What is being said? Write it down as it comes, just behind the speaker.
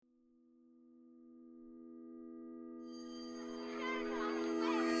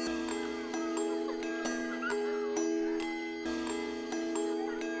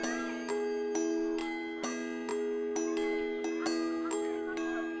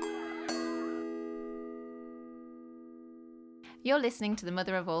You're listening to the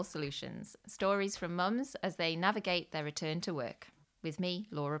Mother of All Solutions, stories from mums as they navigate their return to work. With me,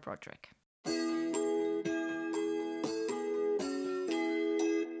 Laura Broderick.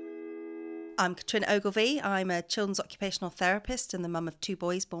 I'm Katrina Ogilvie. I'm a children's occupational therapist and the mum of 2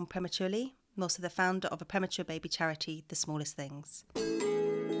 boys born prematurely. I'm also the founder of a premature baby charity, The Smallest Things.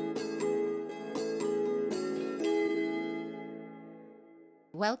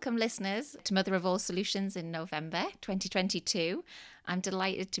 Welcome, listeners, to Mother of All Solutions in November 2022. I'm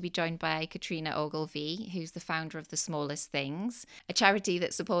delighted to be joined by Katrina Ogilvie, who's the founder of The Smallest Things, a charity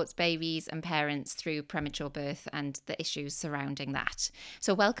that supports babies and parents through premature birth and the issues surrounding that.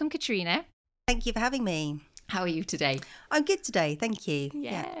 So welcome, Katrina. Thank you for having me. How are you today? I'm good today, thank you.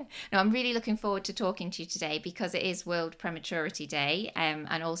 Yeah. No, I'm really looking forward to talking to you today because it is World Prematurity Day, and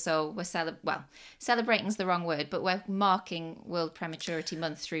also we're celebrating's the wrong word, but we're marking World Prematurity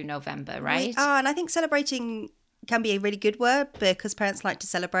Month through November, right? We are, and I think celebrating can be a really good word because parents like to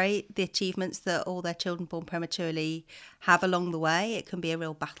celebrate the achievements that all their children born prematurely have along the way. It can be a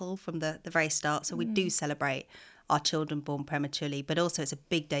real battle from the very start, so we do celebrate our children born prematurely, but also it's a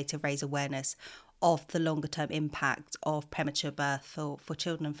big day to raise awareness of the longer term impact of premature birth for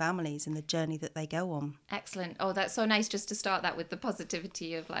children and families and the journey that they go on. Excellent. Oh, that's so nice just to start that with the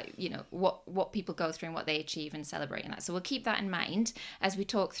positivity of what people go through and what they achieve and celebrating that. So we'll keep that in mind as we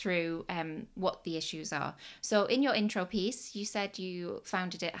talk through what the issues are. So in your intro piece, you said you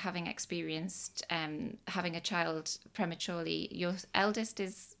founded it having experienced having a child prematurely. Your eldest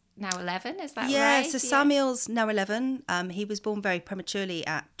is now 11, is that right? Yeah, so Samuel's now 11. He was born very prematurely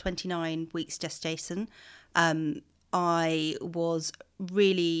at 29 weeks gestation. I was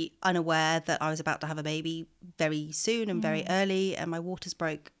really unaware that I was about to have a baby very soon and very early, and my waters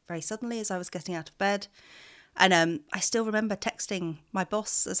broke very suddenly as I was getting out of bed. And I still remember texting my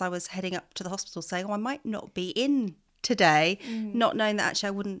boss as I was heading up to the hospital saying, I might not be in today, not knowing that actually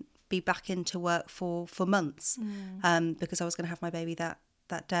I wouldn't be back into work for months because I was going to have my baby that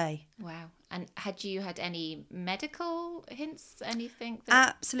day. Wow. And had you had any medical hints, anything?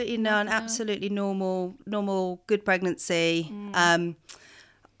 Absolutely none. No? Absolutely normal, good pregnancy.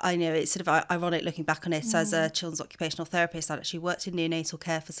 I know it's sort of ironic looking back on it. As a children's occupational therapist, I'd actually worked in neonatal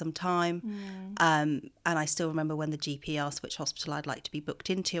care for some time. And I still remember when the GP asked which hospital I'd like to be booked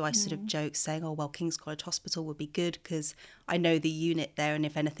into, I sort of joked saying, oh, well, King's College Hospital would be good because I know the unit there and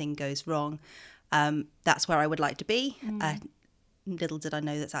if anything goes wrong, that's where I would like to be. Little did I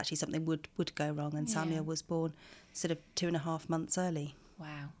know that's actually something would go wrong, and Samuel was born sort of 2.5 months early.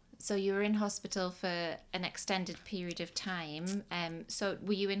 Wow. So you were in hospital for an extended period of time. So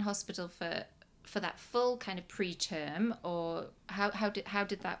were you in hospital for that full kind of preterm, or how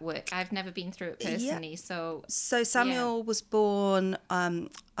did that work? I've never been through it personally. So Samuel was born.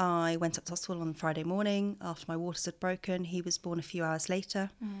 I went up to hospital on Friday morning after my waters had broken. He was born a few hours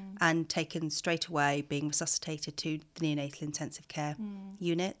later and taken straight away, being resuscitated to the neonatal intensive care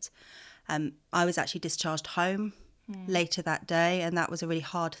unit. I was actually discharged home later that day, and that was a really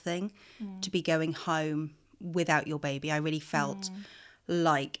hard thing to be going home without your baby. I really felt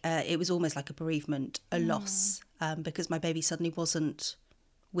like it was almost like a bereavement, a loss, because my baby suddenly wasn't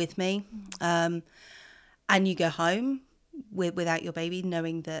with me. And you go home without your baby,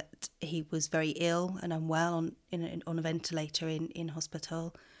 knowing that he was very ill and unwell on a ventilator in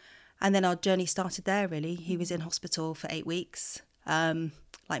hospital. And then our journey started there, really. He was in hospital for 8 weeks.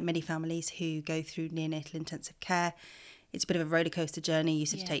 Like many families who go through neonatal intensive care, it's a bit of a roller coaster journey. You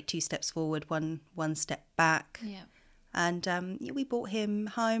sort of take 2 steps forward, one step back. Yeah. And we brought him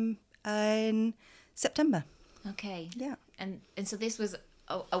home in September. Okay. Yeah. And so this was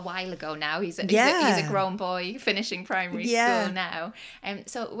a while ago now. He's a grown boy finishing primary school now.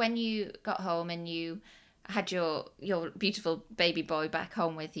 So when you got home and you had your beautiful baby boy back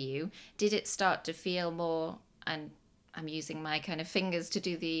home with you, did it start to feel more, and I'm using my kind of fingers to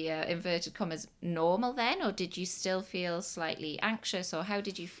do the inverted commas, normal then? Or did you still feel slightly anxious? Or how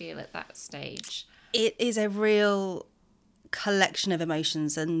did you feel at that stage? It is a real collection of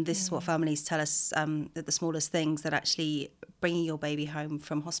emotions, and this is what families tell us, that the smallest things, that actually bringing your baby home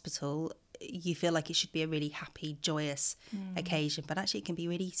from hospital, you feel like it should be a really happy, joyous occasion, but actually it can be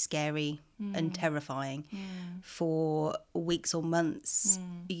really scary and terrifying. For weeks or months,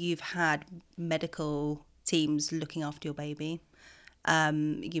 you've had medical teams looking after your baby.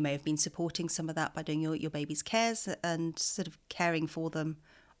 You may have been supporting some of that by doing your baby's cares and sort of caring for them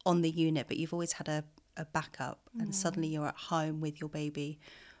on the unit, but you've always had a backup, and suddenly you're at home with your baby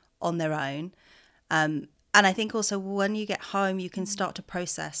on their own. And I think also when you get home, you can start to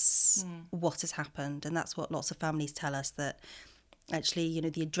process what has happened. And that's what lots of families tell us, that Actually, you know,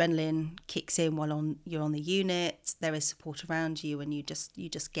 the adrenaline kicks in while you're on the unit. There is support around you, and you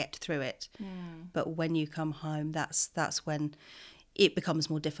just get through it. But when you come home, that's when it becomes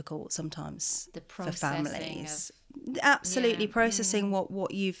more difficult sometimes for families. Absolutely, processing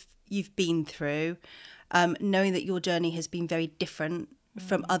what you've been through, knowing that your journey has been very different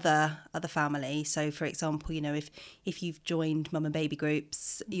from other families. So, for example, you know, if you've joined mum and baby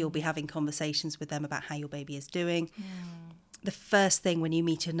groups, you'll be having conversations with them about how your baby is doing. The first thing when you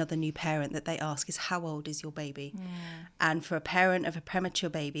meet another new parent that they ask is, how old is your baby? And for a parent of a premature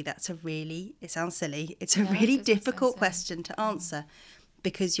baby, that's it sounds silly, it's a really difficult question to answer,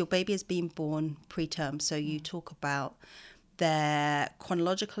 because your baby has been born preterm. So you talk about their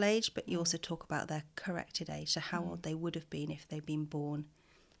chronological age, but you also talk about their corrected age, so how old they would have been if they'd been born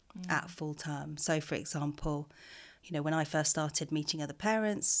at full term. So, for example, you know, when I first started meeting other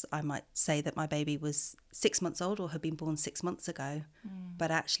parents, I might say that my baby was 6 months old or had been born 6 months ago, but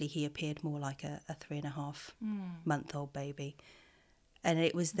actually he appeared more like a 3.5-month-old baby. And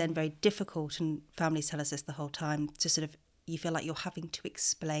it was then very difficult, and families tell us this the whole time, to sort of, you feel like you're having to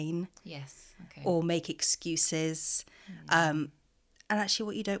explain or make excuses. And actually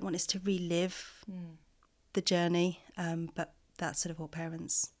what you don't want is to relive the journey, but that's sort of what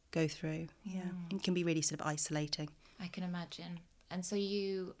parents go through. It can be really sort of isolating. I can imagine. And so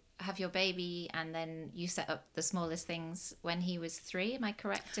you have your baby, and then you set up the smallest things when he was 3. Am I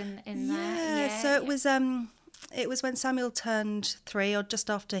correct in that? Yeah. So it was when Samuel turned 3, or just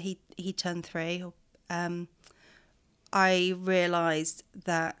after he turned 3. I realised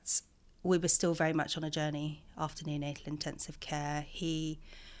that we were still very much on a journey after neonatal intensive care. He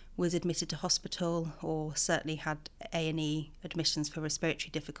was admitted to hospital, or certainly had A&E admissions for respiratory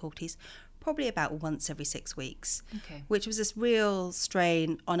difficulties, probably about once every 6 weeks, which was this real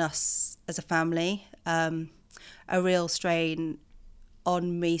strain on us as a family, a real strain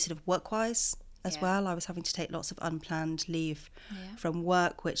on me sort of work-wise as well. I was having to take lots of unplanned leave from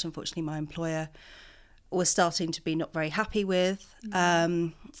work, which unfortunately my employer was starting to be not very happy with.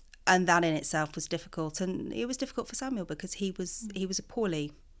 And that in itself was difficult. And it was difficult for Samuel because he was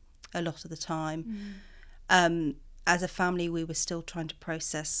poorly a lot of the time. As a family, we were still trying to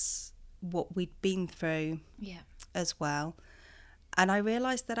process what we'd been through as well. And I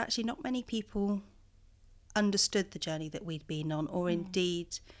realised that actually not many people understood the journey that we'd been on, or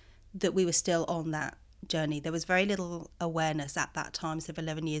indeed that we were still on that journey. There was very little awareness at that time, sort of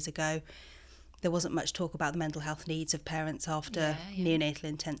 11 years ago. There wasn't much talk about the mental health needs of parents after neonatal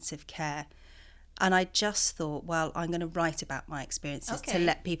intensive care. And I just thought, well, I'm going to write about my experiences to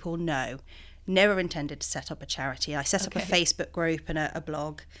let people know. Never intended to set up a charity. I set up a Facebook group and a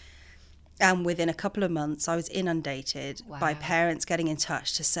blog. And within a couple of months, I was inundated by parents getting in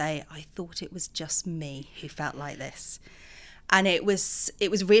touch to say, I thought it was just me who felt like this. And it was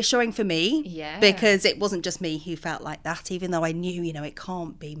reassuring for me, because it wasn't just me who felt like that, even though I knew, you know, it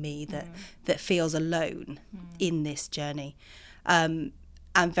can't be me that feels alone in this journey. And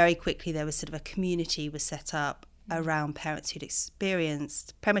very quickly there was sort of a community was set up around parents who'd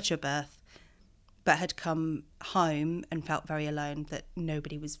experienced premature birth but had come home and felt very alone, that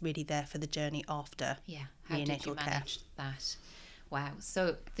nobody was really there for the journey after How neonatal did you care. manage that? Wow.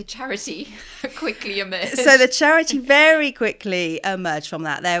 So the charity quickly emerged. So the charity very quickly emerged from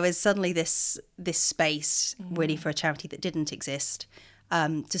that. There was suddenly this space really for a charity that didn't exist,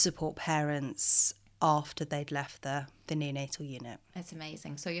 to support parents after they'd left the neonatal unit. That's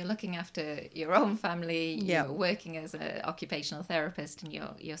amazing. So you're looking after your own family, you're working as an occupational therapist, and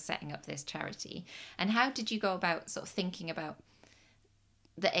you're setting up this charity. And how did you go about sort of thinking about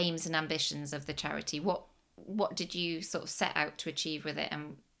the aims and ambitions of the charity? What did you sort of set out to achieve with it,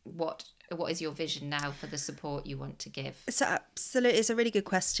 and what is your vision now for the support you want to give? So absolutely, it's a really good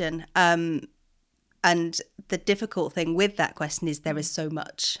question. And the difficult thing with that question is there is so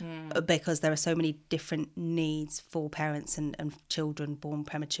much, because there are so many different needs for parents and children born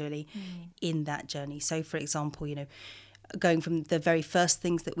prematurely in that journey. So, for example, you know, going from the very first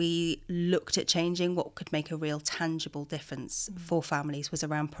things that we looked at changing, what could make a real tangible difference for families was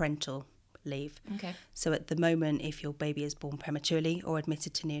around parental leave. So at the moment, if your baby is born prematurely or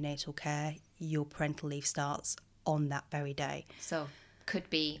admitted to neonatal care, your parental leave starts on that very day. So could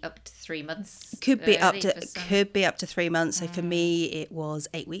be up to 3 months. Could be up to 3 months. So for me, it was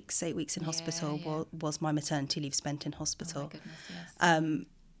 8 weeks. 8 weeks in hospital was my maternity leave spent in hospital. Oh my goodness, yes.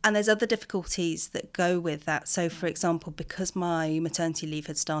 And there's other difficulties that go with that. So, for example, because my maternity leave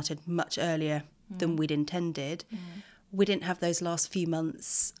had started much earlier than we'd intended, we didn't have those last few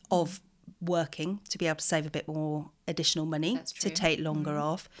months of working to be able to save a bit more additional money to take longer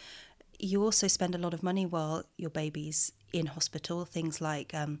off. you also spend a lot of money while your baby's in hospital, things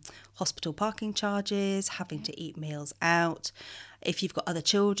like hospital parking charges, having to eat meals out. If you've got other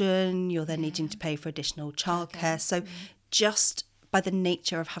children, you're then needing to pay for additional childcare. So just by the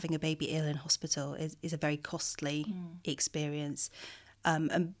nature of having a baby ill in hospital is a very costly experience.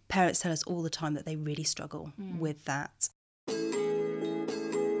 And parents tell us all the time that they really struggle with that.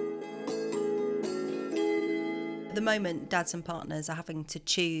 At the moment, dads and partners are having to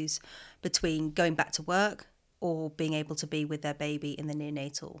choose between going back to work or being able to be with their baby in the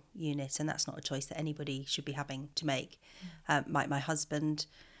neonatal unit. And that's not a choice that anybody should be having to make. My husband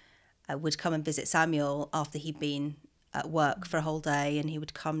would come and visit Samuel after he'd been at work for a whole day, and he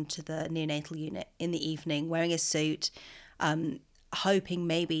would come to the neonatal unit in the evening wearing a suit, hoping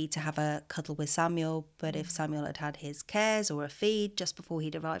maybe to have a cuddle with Samuel. But if Samuel had had his cares or a feed just before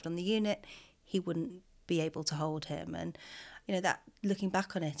he'd arrived on the unit, he wouldn't be able to hold him. And that, looking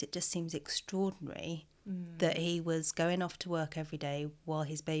back on it, it just seems extraordinary that he was going off to work every day while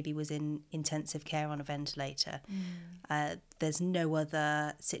his baby was in intensive care on a ventilator. There's no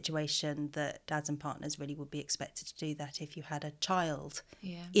other situation that dads and partners really would be expected to do that. If you had a child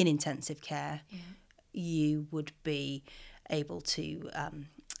in intensive care, you would be able to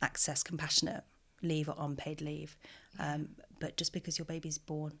access compassionate leave or unpaid leave. But just because your baby's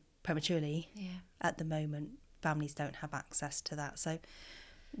born prematurely, at the moment, families don't have access to that. So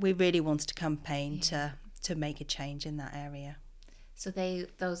we really wanted to campaign to make a change in that area. So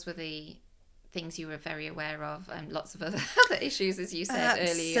those were the things you were very aware of, and lots of other issues, as you said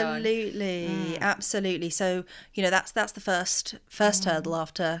early on. Absolutely. So that's the first hurdle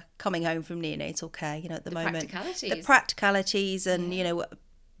after coming home from neonatal care. At the moment, the practicalities, and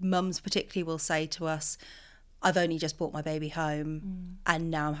mums particularly will say to us, I've only just brought my baby home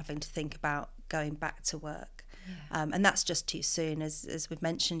and now I'm having to think about going back to work. And that's just too soon. As we've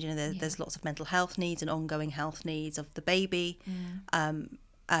mentioned, there's lots of mental health needs and ongoing health needs of the baby.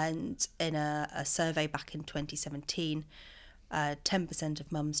 And in a survey back in 2017, 10%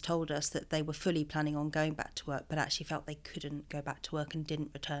 of mums told us that they were fully planning on going back to work, but actually felt they couldn't go back to work and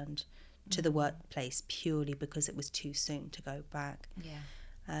didn't return to the workplace purely because it was too soon to go back.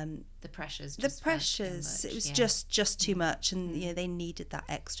 The pressures. It was just too much, and they needed that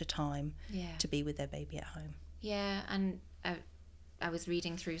extra time to be with their baby at home. And I was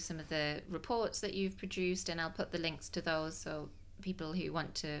reading through some of the reports that you've produced, and I'll put the links to those so people who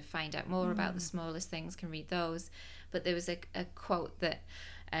want to find out more about the smallest things can read those. But there was a quote that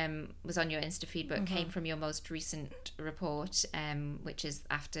was on your Insta-feed, but came from your most recent report, which is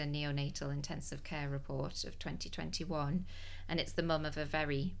after neonatal intensive care report of 2021, and it's the mum of a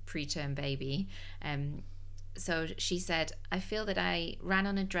very preterm baby. So she said, I feel that I ran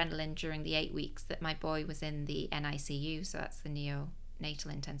on adrenaline during the 8 weeks that my boy was in the NICU, so that's the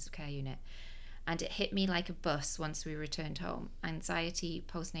neonatal intensive care unit, and it hit me like a bus once we returned home. Anxiety,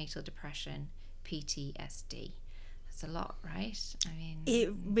 postnatal depression, PTSD. That's a lot, right? I mean,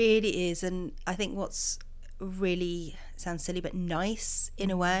 it really is. And I think what's really, sounds silly but nice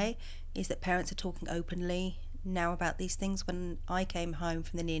in a way, is that parents are talking openly now about these things. When I came home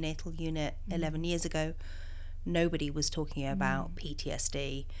from the neonatal unit 11 years ago, nobody was talking about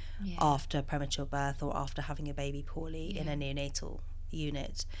PTSD after premature birth or after having a baby poorly in a neonatal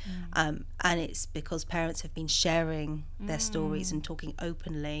unit. And it's because parents have been sharing their stories and talking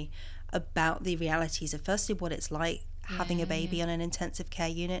openly about the realities of, firstly, what it's like having a baby on an intensive care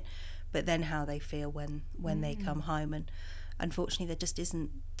unit, but then how they feel when they come home. And unfortunately, there just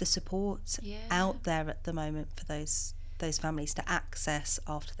isn't the support out there at the moment for those families to access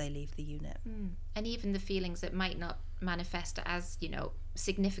after they leave the unit. And even the feelings that might not manifest as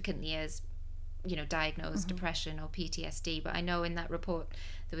significantly as diagnosed depression or PTSD, but I know in that report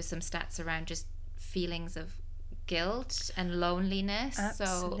there was some stats around just feelings of guilt and loneliness.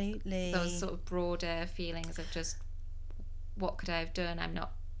 Absolutely. So those sort of broader feelings of just, what could I have done? I'm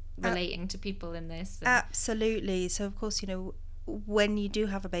not relating to people in this. Absolutely. So of course, when you do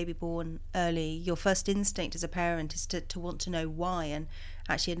have a baby born early, your first instinct as a parent is to want to know why, and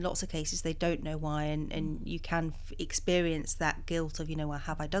actually in lots of cases they don't know why, and you can experience that guilt of, well,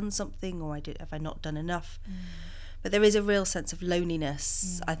 have I done something, or have I not done enough? But there is a real sense of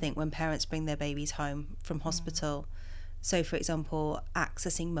loneliness, I think, when parents bring their babies home from hospital. So, for example,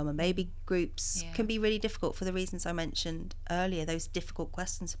 accessing mum and baby groups can be really difficult for the reasons I mentioned earlier, those difficult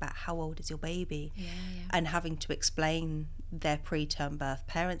questions about how old is your baby, and having to explain their preterm birth.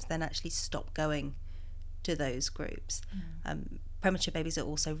 Parents then actually stop going to those groups. Premature babies are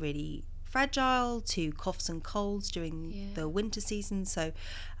also really fragile to coughs and colds during the winter season. So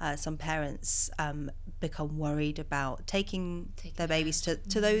some parents become worried about taking their babies to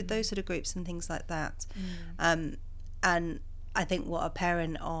those sort of groups and things like that. And I think what a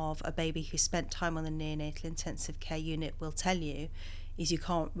parent of a baby who spent time on the neonatal intensive care unit will tell you is you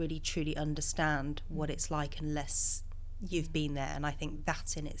can't really truly understand what it's like unless you've been there. And I think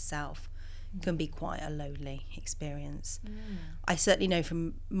that in itself can be quite a lonely experience. I certainly know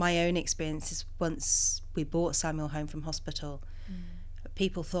from my own experiences, once we brought Samuel home from hospital,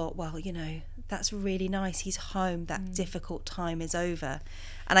 people thought, well, you know, that's really nice, he's home, that difficult time is over.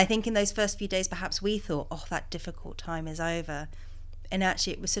 And I think in those first few days perhaps we thought, oh, that difficult time is over, and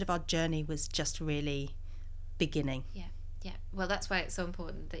actually it was sort of our journey was just really beginning. Well, that's why it's so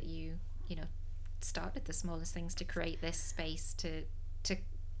important that you start with the smallest things to create this space to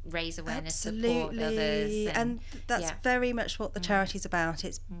raise awareness, support others, and that's very much what the charity's about.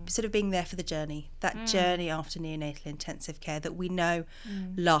 It's sort of being there for the journey, that journey after neonatal intensive care that we know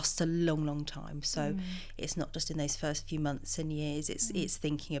lasts a long time. So it's not just in those first few months and years, it's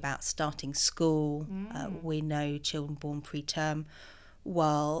thinking about starting school. We know children born preterm,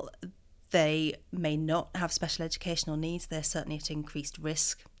 while they may not have special educational needs, they're certainly at increased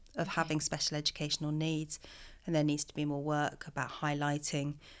risk of having special educational needs, and there needs to be more work about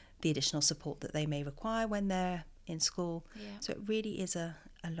highlighting the additional support that they may require when they're in school. So it really is a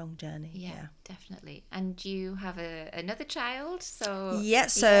long journey. Definitely. And you have another child, so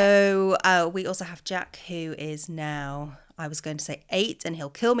we also have Jack, who is now, I was going to say 8, and he'll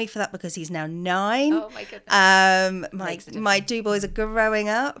kill me for that because he's now 9. Oh my goodness. My 2 boys are growing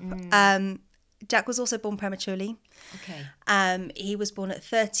up. Jack was also born prematurely. He was born at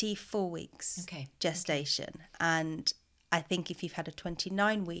 34 weeks gestation. And I think if you've had a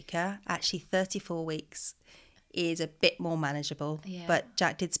 29-weeker, actually 34 weeks is a bit more manageable. But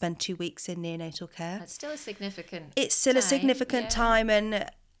Jack did spend 2 weeks in neonatal care. That's still a significant It's still a significant time. And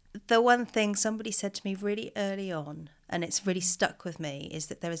the one thing somebody said to me really early on, and it's really stuck with me, is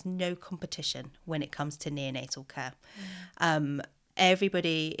that there is no competition when it comes to neonatal care.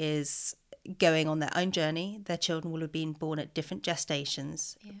 Everybody is going on their own journey. Their children will have been born at different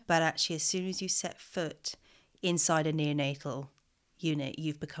gestations, but actually as soon as you set foot inside a neonatal unit,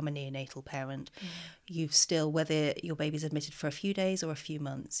 you've become a neonatal parent. You've still, whether your baby's admitted for a few days or a few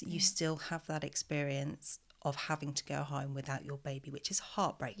months, you still have that experience of having to go home without your baby, which is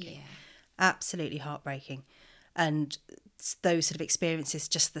heartbreaking. Absolutely heartbreaking. And those sort of experiences,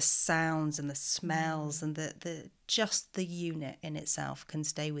 just the sounds and the smells and the just the unit in itself can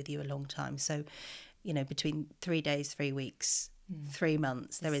stay with you a long time. So, between 3 days, 3 weeks, 3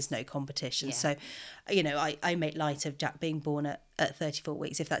 months, there is no competition. So, I make light of Jack being born at 34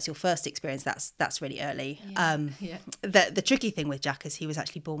 weeks. If that's your first experience, that's really early. The tricky thing with Jack is he was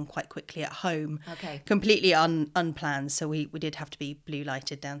actually born quite quickly at home, completely unplanned. So we did have to be blue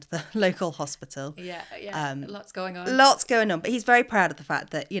lighted down to the local hospital. Lots going on. But he's very proud of the fact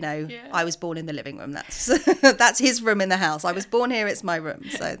that I was born in the living room. That's his room in the house. I was born here. It's my room.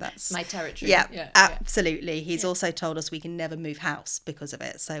 So that's my territory. Absolutely. He's also told us we can never move house because of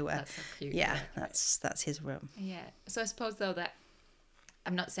it. So that's so cute. That's his room. So I suppose though that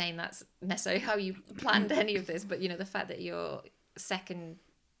I'm not saying that's necessarily how you planned any of this, but the fact that your second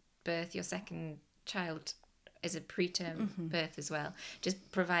child is a preterm birth as well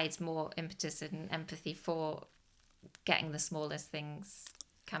just provides more impetus and empathy for getting the smallest things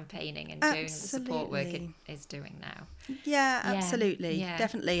campaigning and doing the support work it is doing now. Absolutely.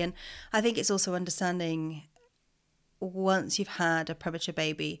 Definitely. And I think it's also understanding once you've had a premature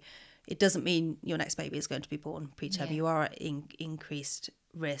baby, it doesn't mean your next baby is going to be born preterm. You are at increased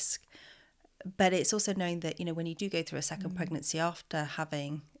risk. But it's also knowing that, when you do go through a second pregnancy after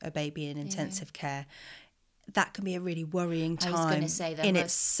having a baby in intensive care, that can be a really worrying time in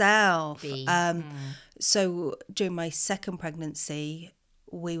itself. So during my second pregnancy,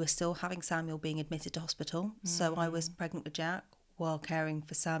 we were still having Samuel being admitted to hospital. So I was pregnant with Jack while caring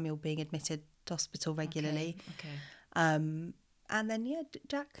for Samuel being admitted to hospital regularly. And then,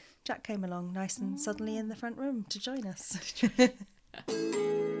 Jack came along nice and suddenly in the front room to join us.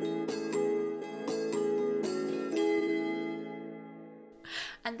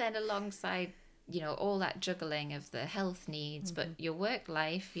 And then alongside, all that juggling of the health needs, but your work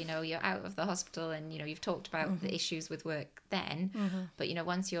life, you're out of the hospital and, you've talked about the issues with work then, but,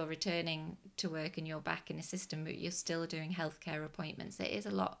 once you're returning to work and you're back in a system, but you're still doing healthcare appointments, it is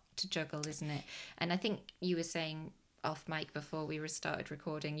a lot to juggle, isn't it? And I think you were saying off mic before we started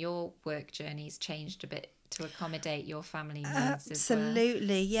recording, your work journey's changed a bit to accommodate your family needs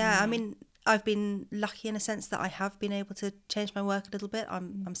Absolutely, as well. I mean, I've been lucky in a sense that I have been able to change my work a little bit.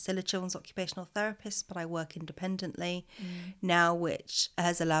 I'm still a children's occupational therapist, but I work independently now, which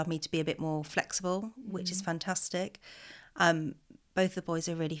has allowed me to be a bit more flexible, which is fantastic. Both the boys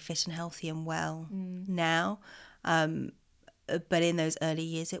are really fit and healthy and well now. But in those early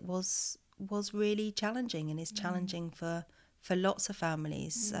years, it was really challenging, and is challenging for lots of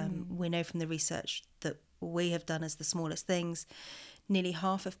families. We know from the research that we have done as the smallest things, nearly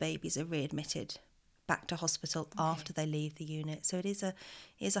half of babies are readmitted back to hospital after they leave the unit. So it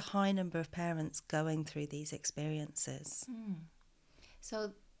is a high number of parents going through these experiences.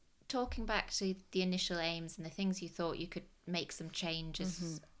 So talking back to the initial aims and the things you thought you could make some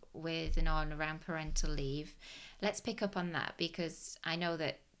changes with and on around parental leave, let's pick up on that, because I know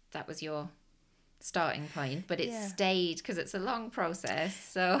that was your starting point, but it stayed, because it's a long process.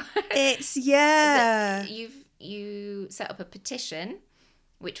 So it's you set up a petition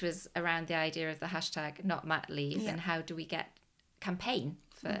which was around the idea of the hashtag not mat leave, and how do we get campaign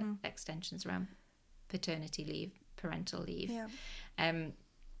for extensions around paternity leave, parental leave.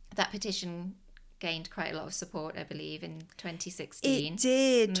 That petition gained quite a lot of support, I believe, in 2016. It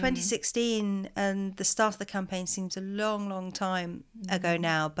did. 2016, and the start of the campaign seems a long time ago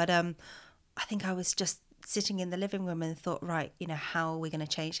now, but I think I was just sitting in the living room and thought, right, how are we going to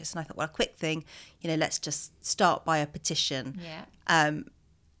change this? And I thought, well, a quick thing, let's just start by a petition.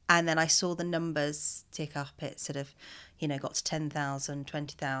 And then I saw the numbers tick up. It sort of, got to 10,000,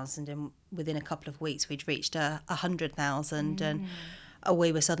 20,000, and within a couple of weeks we'd reached 100,000, and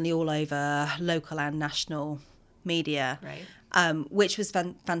we were suddenly all over local and national media, which was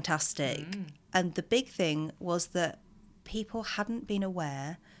fantastic. And the big thing was that people hadn't been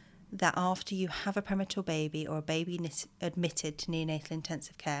aware that after you have a premature baby or a baby admitted to neonatal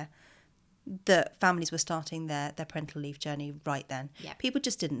intensive care, that families were starting their parental leave journey right then. People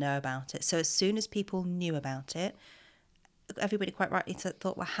just didn't know about it. So as soon as people knew about it, everybody quite rightly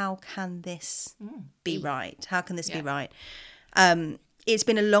thought, well, how can this be right? How can this be right? It's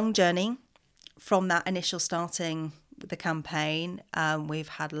been a long journey from that initial starting with the campaign. We've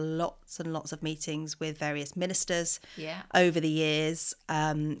had lots and lots of meetings with various ministers over the years.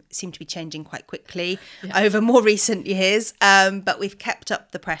 Seem to be changing quite quickly over more recent years, but we've kept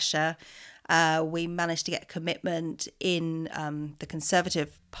up the pressure. We managed to get a commitment in the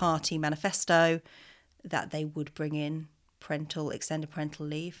Conservative Party manifesto that they would bring in extended parental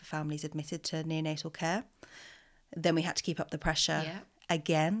leave for families admitted to neonatal care. Then we had to keep up the pressure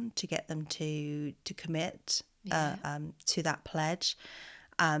again to get them to commit to that pledge.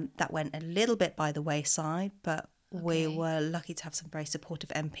 That went a little bit by the wayside, but we were lucky to have some very supportive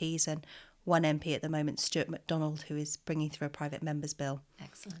MPs, and one MP at the moment, Stuart MacDonald, who is bringing through a private member's bill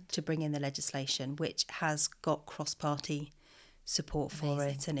to bring in the legislation, which has got cross-party support for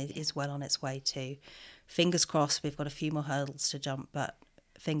it, and it is well on its way too. Fingers crossed, we've got a few more hurdles to jump, but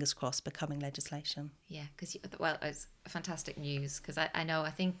fingers crossed, becoming legislation. Yeah, because, it's fantastic news, because I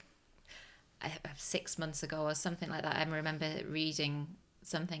think 6 months ago or something like that, I remember reading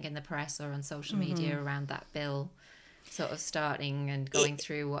something in the press or on social media around that bill sort of starting and going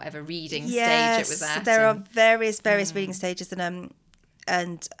through whatever reading stage it was at. There are various reading stages,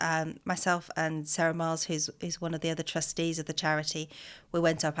 and myself and Sarah Miles, who's one of the other trustees of the charity, we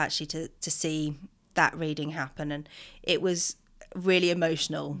went up actually to see that reading happen, and it was really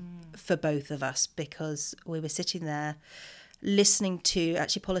emotional for both of us, because we were sitting there listening to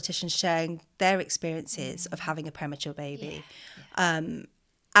actually politicians sharing their experiences of having a premature baby,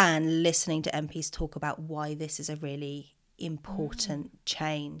 and listening to MPs talk about why this is a really important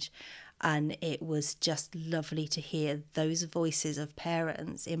change. And it was just lovely to hear those voices of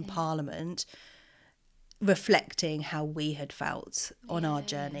parents in Parliament reflecting how we had felt on our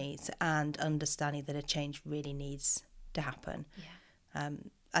journeys, and understanding that a change really needs to happen.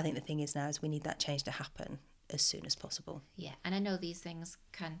 I think the thing is now is we need that change to happen as soon as possible. And I know these things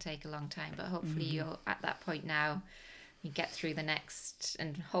can take a long time, but hopefully you're at that point now. You get through the next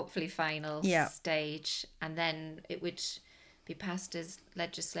and hopefully final stage, and then it would be passed as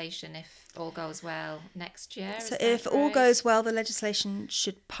legislation if all goes well next year. So if all goes well, the legislation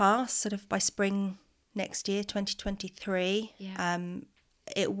should pass sort of by spring next year, 2023.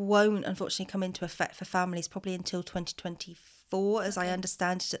 It won't unfortunately come into effect for families probably until 2024, as I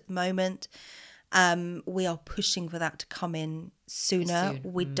understand it at the moment. We are pushing for that to come in sooner.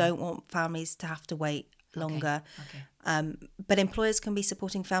 We don't want families to have to wait longer. But employers can be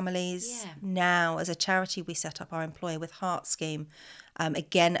supporting families now. As a charity, we set up our Employer with Heart scheme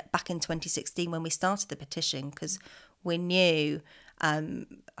again back in 2016 when we started the petition, because we knew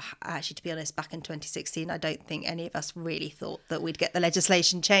Actually, to be honest, back in 2016, I don't think any of us really thought that we'd get the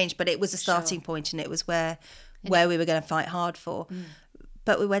legislation changed, but it was a starting point, and it was where we were going to fight hard for.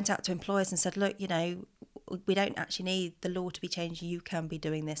 But we went out to employers and said, look, you know, we don't actually need the law to be changed. You can be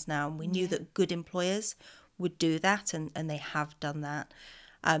doing this now. And we knew that good employers would do that, and they have done that.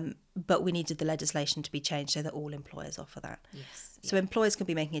 But we needed the legislation to be changed so that all employers offer that. Yes. So employers can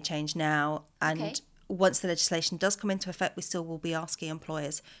be making a change now. And once the legislation does come into effect, we still will be asking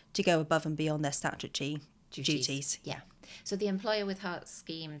employers to go above and beyond their statutory duties. Yeah. So the Employer with Heart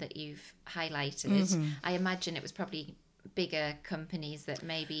scheme that you've highlighted, I imagine it was probably bigger companies that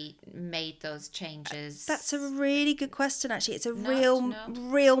maybe made those changes. That's a really good question, actually. It's a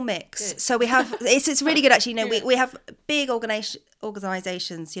real mix. Good. So we have it's really good, actually. You know, we have big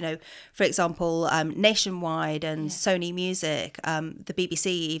organizations, you know, for example, Nationwide and Sony Music, the BBC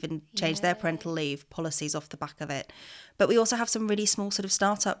even changed their parental leave policies off the back of it. But we also have some really small sort of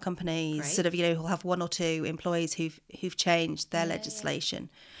startup companies, sort of, you know, who'll have 1 or 2 employees who've changed their legislation.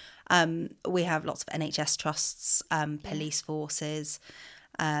 We have lots of NHS trusts, police forces,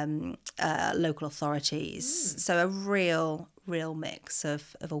 local authorities. So a real mix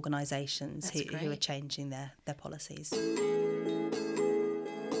of organisations who are changing their policies.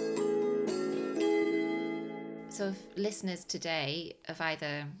 So if listeners today have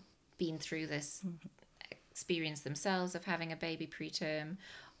either been through this experience themselves of having a baby preterm,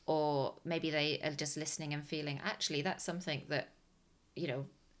 or maybe they are just listening and feeling, actually, that's something that, you know,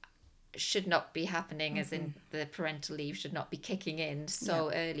 should not be happening, as in the parental leave should not be kicking in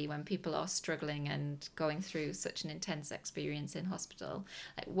so early when people are struggling and going through such an intense experience in hospital.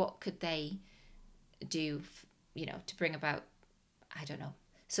 Like, what could they do, you know, to bring about, I don't know,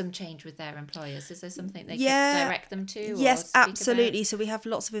 some change with their employers? Is there something they could direct them to? Yes, absolutely. So we have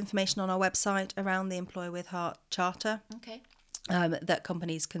lots of information on our website around the Employer with Heart Charter. Okay. That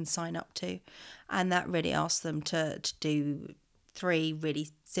companies can sign up to, and that really asks them to do 3 really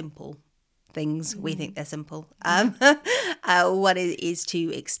simple things. We think they're simple. One is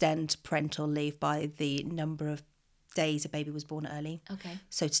to extend parental leave by the number of days a baby was born early. Okay.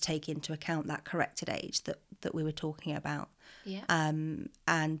 So to take into account that corrected age that we were talking about. Yeah.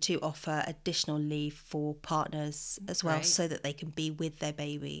 And to offer additional leave for partners as well, so that they can be with their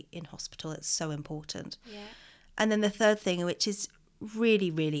baby in hospital. It's so important. Yeah. And then the third thing, which is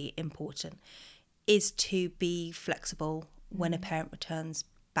really, really important, is to be flexible when a parent returns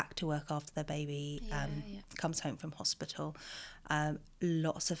back to work after their baby comes home from hospital.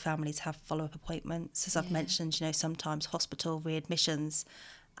 Lots of families have follow-up appointments. As I've mentioned, you know, sometimes hospital readmissions,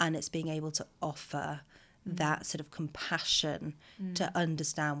 and it's being able to offer that sort of compassion to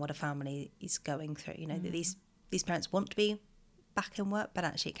understand what a family is going through. You know, that these parents want to be back in work, but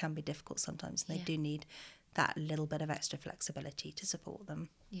actually it can be difficult sometimes. And they do need that little bit of extra flexibility to support them.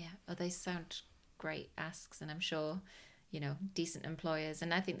 Yeah. Oh, they sound great asks, and I'm sure, you know, decent employers,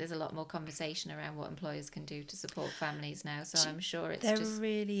 and I think there's a lot more conversation around what employers can do to support families now, so I'm sure it's there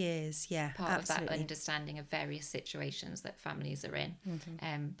really is, part of that understanding of various situations that families are in.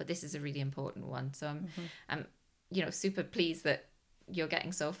 But this is a really important one, so I'm you know, super pleased that you're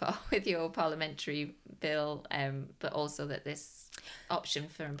getting so far with your parliamentary bill, but also that this option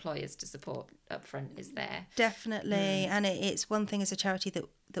for employers to support upfront is there. Definitely. And it's one thing as a charity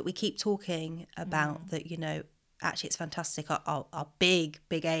that we keep talking about, that, you know, actually it's fantastic. Our big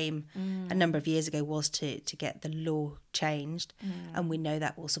aim a number of years ago was to get the law changed, and we know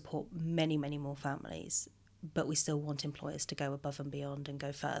that will support many more families, but we still want employers to go above and beyond and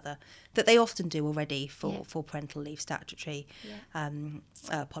go further, that they often do already for parental leave statutory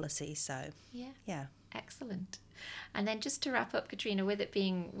policies. So Excellent. And then just to wrap up, Katrina, with it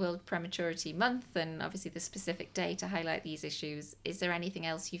being World Prematurity Month and obviously the specific day to highlight these issues, is there anything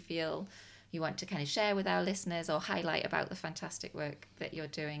else you feel you want to kind of share with our listeners or highlight about the fantastic work that you're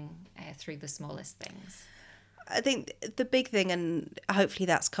doing through the smallest things? I think the big thing, and hopefully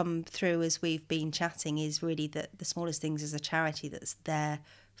that's come through as we've been chatting, is really that the Smallest Things is a charity that's there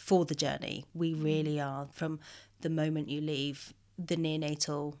for the journey. We really are, from the moment you leave the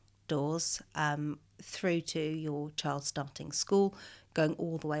neonatal doors through to your child starting school, going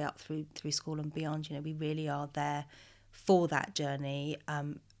all the way up through school and beyond. You know, we really are there for that journey,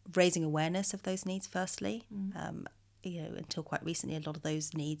 raising awareness of those needs firstly. You know, until quite recently, a lot of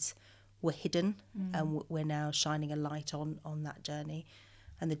those needs were hidden, and we're now shining a light on that journey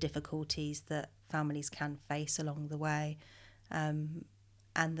and the difficulties that families can face along the way, and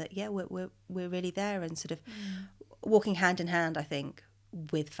that we're really there and sort of walking hand in hand, I think,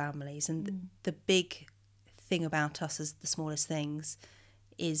 with families. And the big thing about us as the Smallest Things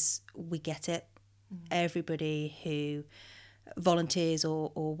is we get it. Everybody who volunteers or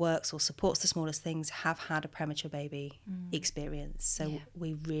works or supports the smallest things have had a premature baby experience. So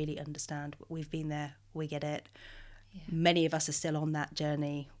we really understand. We've been there. We get it. Yeah. Many of us are still on that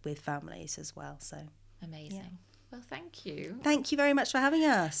journey with families as well. So amazing. Yeah. Well, thank you. Thank you very much for having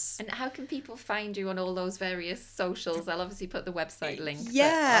us. And how can people find you on all those various socials? I'll obviously put the website link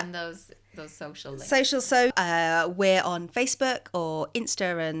on those social links. Socials. So we're on Facebook or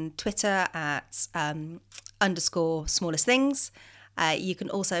Insta and Twitter at _smallest things. You can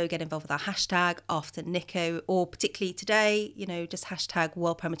also get involved with our hashtag After Nico, or particularly today, just hashtag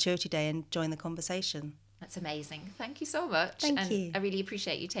World Prematurity Day and join the conversation. That's amazing. Thank you so much. Thank you. I really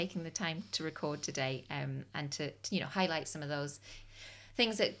appreciate you taking the time to record today and to highlight some of those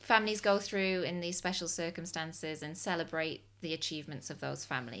things that families go through in these special circumstances and celebrate the achievements of those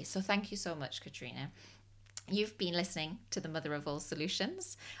families. So thank you so much, Katrina. You've been listening to the Mother of All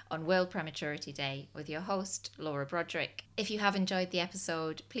Solutions on World Prematurity Day with your host, Laura Broderick. If you have enjoyed the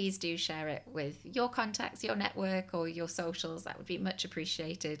episode, please do share it with your contacts, your network, or your socials. That would be much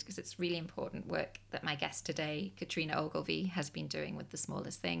appreciated, because it's really important work that my guest today, Katrina Ogilvie, has been doing with the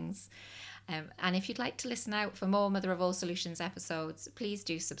smallest things. And if you'd like to listen out for more Mother of All Solutions episodes, please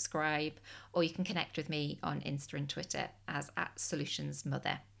do subscribe, or you can connect with me on Insta and Twitter as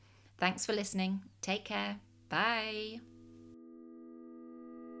 @SolutionsMother. Thanks for listening. Take care. Bye.